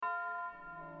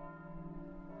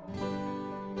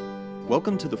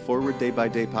Welcome to the Forward Day by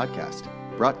Day podcast,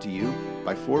 brought to you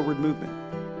by Forward Movement.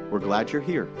 We're glad you're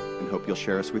here and hope you'll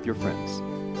share us with your friends.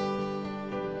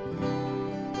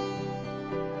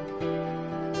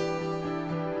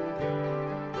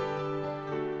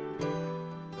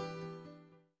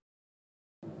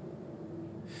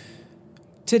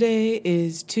 Today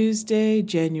is Tuesday,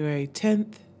 January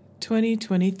 10th,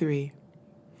 2023.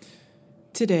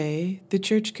 Today, the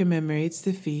Church commemorates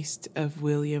the feast of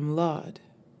William Laud.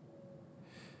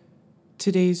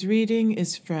 Today's reading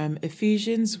is from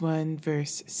Ephesians 1,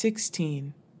 verse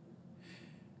 16.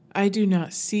 I do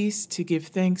not cease to give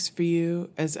thanks for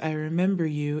you as I remember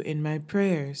you in my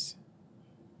prayers.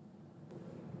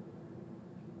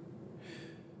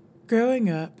 Growing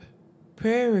up,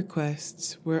 prayer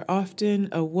requests were often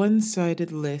a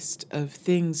one-sided list of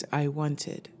things I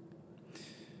wanted.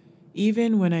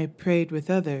 Even when I prayed with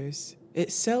others,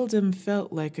 it seldom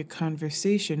felt like a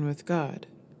conversation with God.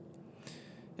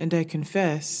 And I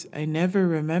confess, I never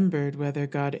remembered whether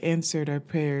God answered our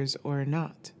prayers or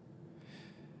not.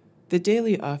 The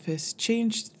daily office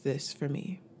changed this for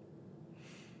me.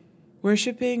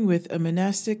 Worshipping with a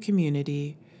monastic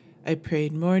community, I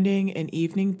prayed morning and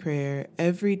evening prayer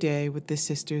every day with the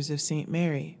Sisters of St.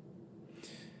 Mary.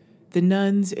 The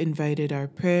nuns invited our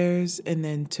prayers and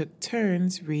then took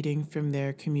turns reading from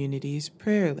their community's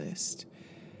prayer list,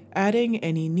 adding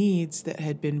any needs that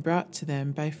had been brought to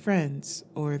them by friends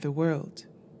or the world.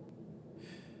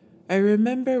 I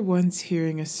remember once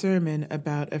hearing a sermon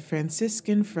about a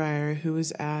Franciscan friar who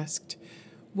was asked,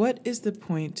 "What is the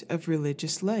point of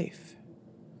religious life?"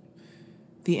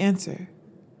 The answer: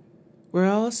 we're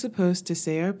all supposed to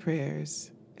say our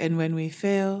prayers, and when we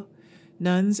fail,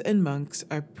 nuns and monks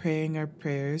are praying our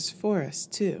prayers for us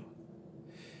too.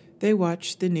 They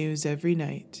watch the news every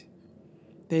night.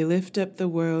 They lift up the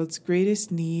world's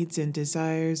greatest needs and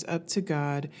desires up to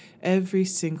God every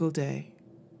single day.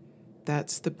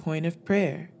 That's the point of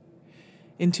prayer,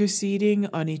 interceding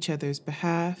on each other's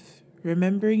behalf,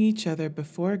 remembering each other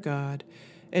before God,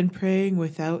 and praying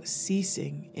without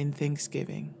ceasing in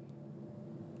thanksgiving.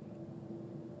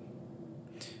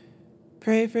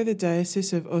 Pray for the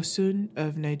Diocese of Osun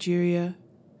of Nigeria.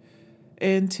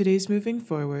 And today's moving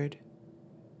forward,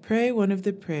 pray one of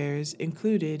the prayers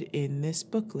included in this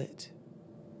booklet.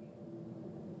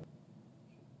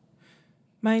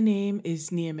 My name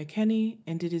is Nia McKenney,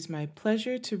 and it is my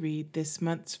pleasure to read this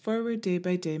month's Forward Day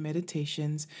by Day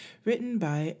Meditations written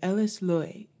by Ellis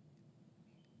Loy.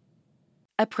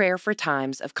 A prayer for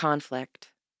times of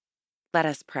conflict. Let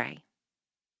us pray.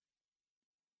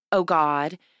 O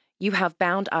God, you have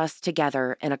bound us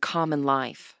together in a common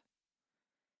life.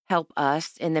 Help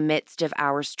us in the midst of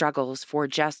our struggles for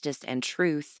justice and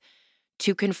truth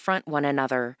to confront one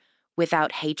another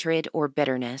without hatred or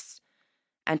bitterness,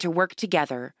 and to work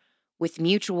together with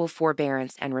mutual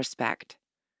forbearance and respect.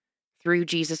 Through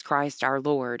Jesus Christ our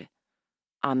Lord.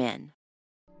 Amen.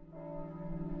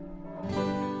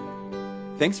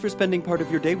 Thanks for spending part of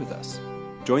your day with us.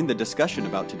 Join the discussion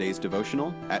about today's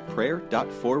devotional at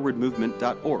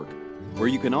prayer.forwardmovement.org, where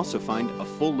you can also find a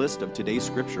full list of today's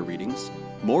scripture readings,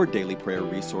 more daily prayer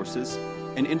resources,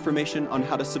 and information on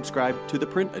how to subscribe to the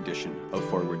print edition of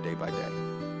Forward Day by Day.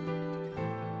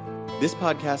 This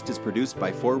podcast is produced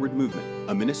by Forward Movement,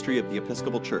 a ministry of the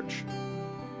Episcopal Church.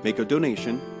 Make a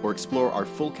donation or explore our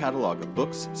full catalog of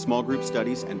books, small group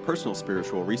studies, and personal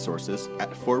spiritual resources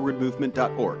at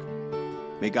forwardmovement.org.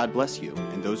 May God bless you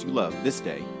and those you love this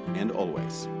day and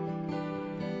always.